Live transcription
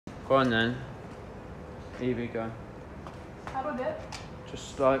Go on then. Evie, go. How do I do it?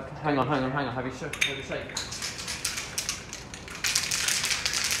 Just like, hang on. Have you shake?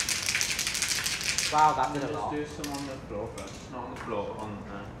 Wow, that did a Just lot. do some on the floor first. Not on the floor, on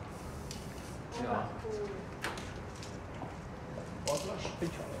Yeah. What's that shopping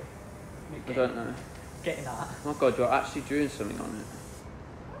trolley? I don't know. Getting that. Oh my god, you're actually doing something on it.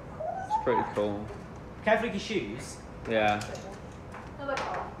 It's pretty cool. Careful with your shoes. Yeah. Another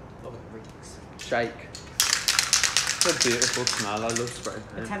car. Love it, reeks. Shake. It's a beautiful smell. I love spray paint.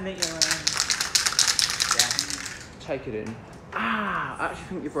 Pretend that you're yeah. Take it in. Ah! I actually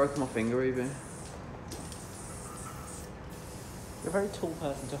think you broke my finger, Evie. You're a very tall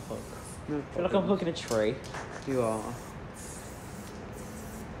person to hug. No I feel like I'm hugging a tree. You are.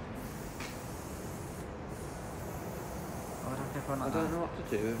 Oh, I don't know I don't know what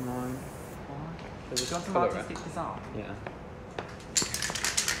to do with mine. Why? So Do you want some colour artistic design? Yeah.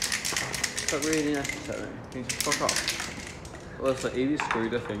 Is that really necessary? Can you just fuck off? Well, it's like Evie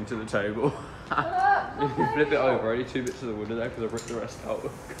screwed her thing to the table. If you flip it over, only 2 bits of the wood are there because I ripped the rest out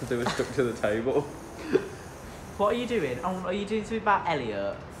because they were stuck to the table. What are you doing? Oh, are you doing something about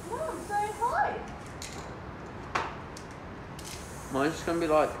Elliot? No, I'm saying hi. Mine's just gonna be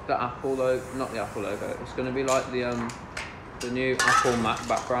like the Apple logo, not the Apple logo. It's gonna be like the new Apple Mac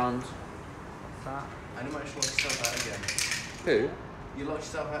background. What's that? And you might just lock yourself out again. Who? You locked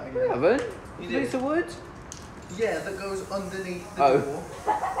yourself out again. Haven't? You Piece did. of wood? Yeah, that goes underneath the Oh. door.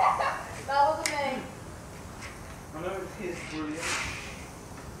 That wasn't me. I know it's brilliant.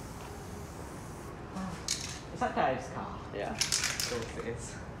 Is that Dave's car? Yeah. Of course it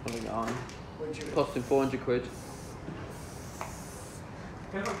is. Putting it on. When'd you Cost him 400 quid.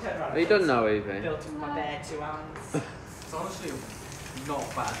 Are Are you done now, Evie? Built with my bare 2 hands. It's honestly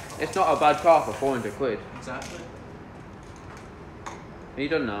not bad. It's not a bad car for 400 quid. Exactly. Are you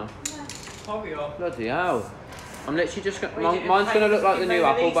done now? Hurry up. Bloody hell. I'm literally just gonna... Well, you Mine's didn't gonna look like the give new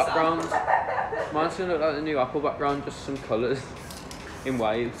Mona Apple Lisa. background. Mine's gonna look like the new Apple background, just some colours in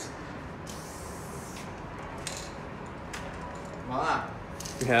waves. Wow.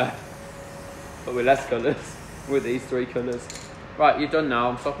 Yeah. But with less colours. With these 3 colours. Right, you're done now.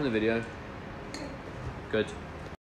 I'm stopping the video. Good.